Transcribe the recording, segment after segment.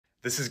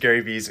This is Gary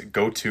Vee's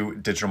go-to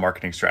digital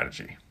marketing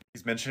strategy.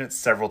 He's mentioned it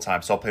several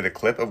times, so I'll play the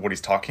clip of what he's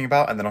talking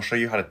about and then I'll show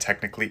you how to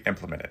technically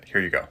implement it.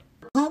 Here you go.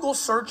 Google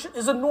search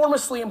is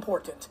enormously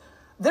important.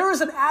 There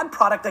is an ad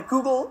product that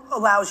Google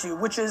allows you,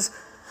 which is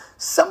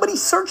somebody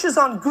searches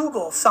on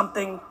Google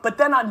something, but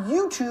then on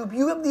YouTube,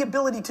 you have the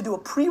ability to do a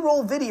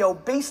pre-roll video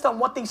based on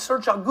what they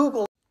search on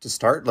Google. To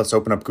start, let's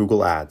open up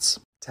Google Ads.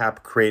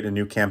 Tap Create a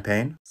New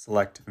Campaign,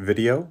 select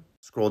Video,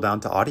 scroll down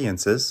to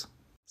Audiences,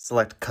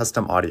 select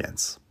Custom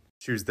Audience.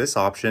 Choose this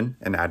option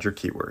and add your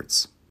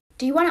keywords.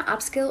 Do you want to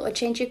upskill or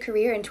change your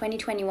career in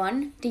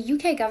 2021? The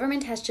UK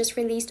government has just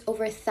released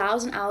over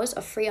 1,000 hours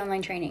of free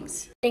online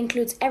trainings. It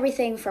includes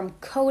everything from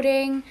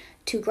coding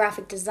to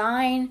graphic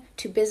design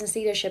to business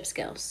leadership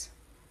skills.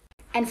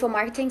 And for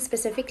marketing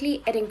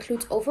specifically, it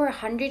includes over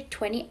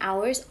 120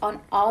 hours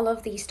on all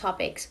of these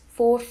topics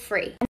for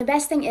free. And the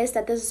best thing is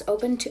that this is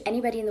open to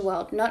anybody in the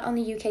world, not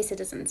only UK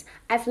citizens.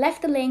 I've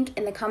left the link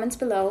in the comments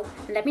below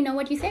and let me know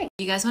what you think.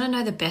 You guys want to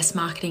know the best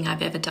marketing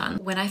I've ever done?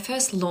 When I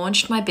first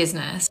launched my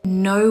business,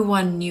 no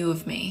one knew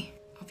of me,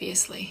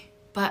 obviously.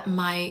 But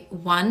my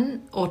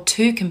 1 or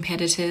 2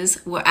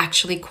 competitors were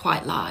actually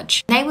quite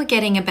large. They were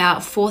getting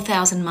about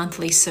 4,000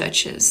 monthly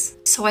searches.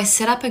 So I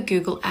set up a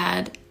Google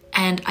ad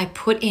and I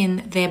put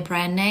in their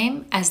brand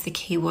name as the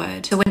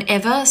keyword. So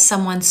whenever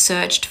someone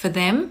searched for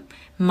them,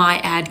 my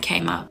ad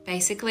came up.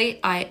 Basically,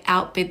 I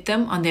outbid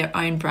them on their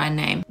own brand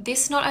name.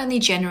 This not only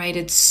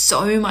generated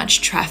so much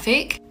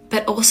traffic,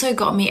 but also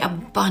got me a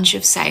bunch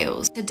of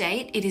sales. To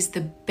date, it is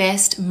the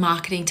best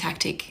marketing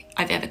tactic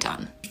I've ever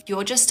done. If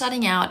you're just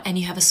starting out and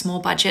you have a small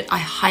budget, I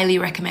highly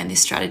recommend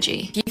this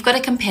strategy. If you've got a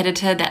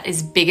competitor that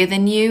is bigger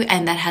than you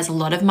and that has a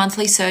lot of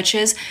monthly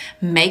searches,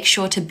 make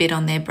sure to bid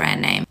on their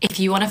brand name. If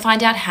you want to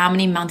find out how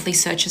many monthly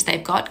searches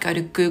they've got, go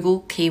to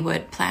Google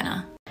Keyword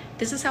Planner.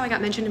 This is how I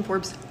got mentioned in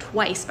Forbes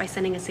twice by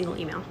sending a single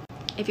email.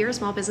 If you're a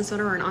small business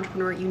owner or an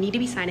entrepreneur, you need to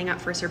be signing up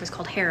for a service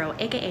called HARO,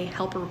 aka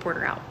Help a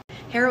Reporter Out.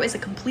 HARO is a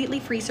completely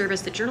free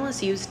service that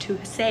journalists use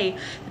to say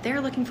that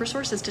they're looking for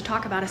sources to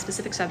talk about a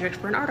specific subject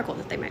for an article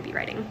that they might be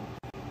writing.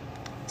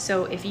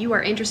 So if you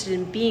are interested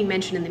in being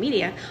mentioned in the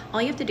media,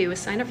 all you have to do is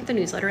sign up for the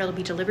newsletter. It'll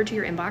be delivered to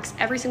your inbox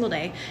every single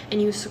day, and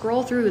you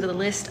scroll through the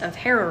list of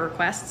HARO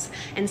requests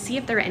and see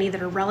if there are any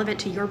that are relevant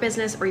to your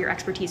business or your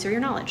expertise or your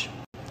knowledge.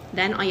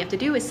 Then all you have to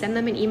do is send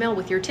them an email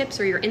with your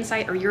tips or your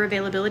insight or your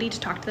availability to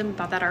talk to them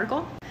about that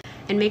article,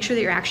 and make sure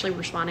that you're actually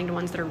responding to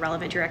ones that are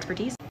relevant to your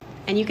expertise.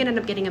 And you can end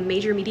up getting a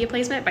major media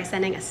placement by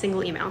sending a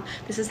single email.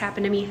 This has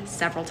happened to me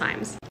several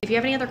times. If you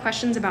have any other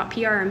questions about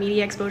PR or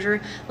media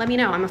exposure, let me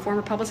know. I'm a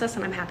former publicist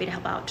and I'm happy to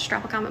help out. Just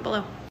drop a comment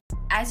below.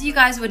 As you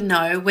guys would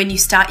know, when you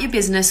start your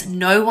business,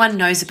 no one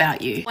knows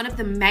about you. One of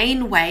the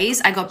main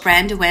ways I got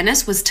brand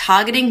awareness was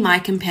targeting my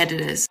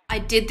competitors. I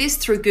did this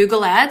through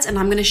Google Ads and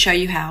I'm going to show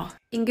you how.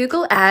 In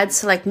Google Ads,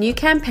 select New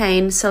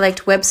Campaign,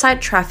 select Website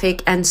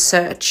Traffic and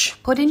Search.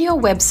 Put in your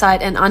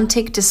website and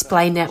untick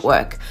Display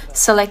Network.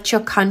 Select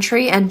your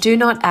country and do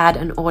not add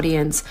an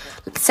audience.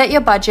 Set your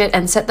budget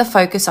and set the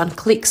focus on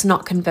clicks,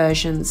 not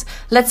conversions.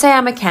 Let's say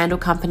I'm a candle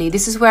company.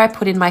 This is where I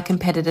put in my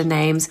competitor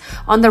names.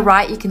 On the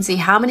right, you can see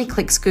how many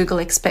clicks Google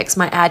expects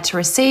my ad to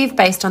receive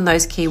based on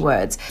those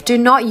keywords. Do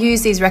not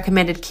use these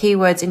recommended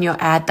keywords in your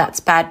ad. That's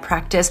bad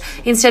practice.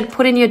 Instead,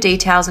 put in your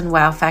details and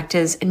wow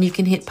factors and you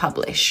can hit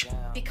publish.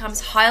 It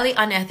becomes highly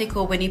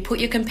unethical when you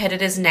put your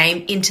competitor's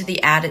name into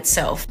the ad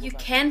itself. You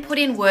can put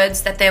in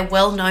words that they're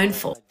well known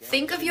for.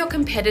 Think of your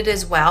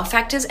competitors' wow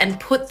factors and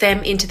put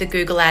them into the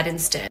Google ad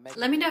instead.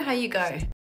 Let me know how you go.